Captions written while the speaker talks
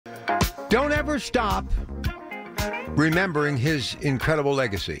never stop remembering his incredible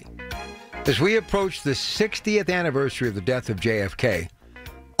legacy. As we approach the 60th anniversary of the death of JFK,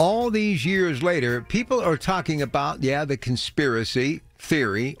 all these years later, people are talking about, the conspiracy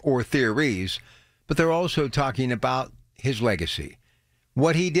theory or theories, but they're also talking about his legacy,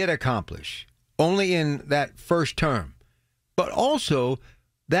 what he did accomplish, only in that first term, but also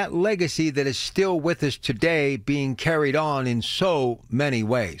that legacy that is still with us today, being carried on in so many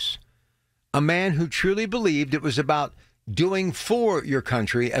ways. A man who truly believed it was about doing for your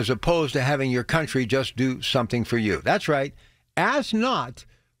country as opposed to having your country just do something for you. That's right. Ask not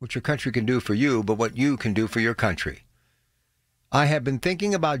what your country can do for you, but what you can do for your country. I have been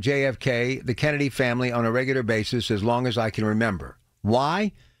thinking about JFK, the Kennedy family, on a regular basis as long as I can remember.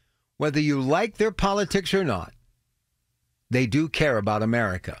 Why? Whether you like their politics or not, they do care about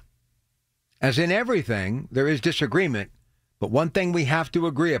America. As in everything, there is disagreement, but one thing we have to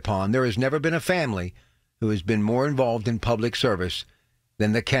agree upon: there has never been a family who has been more involved in public service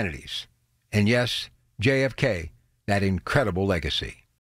than the Kennedys. And yes, JFK, that incredible legacy.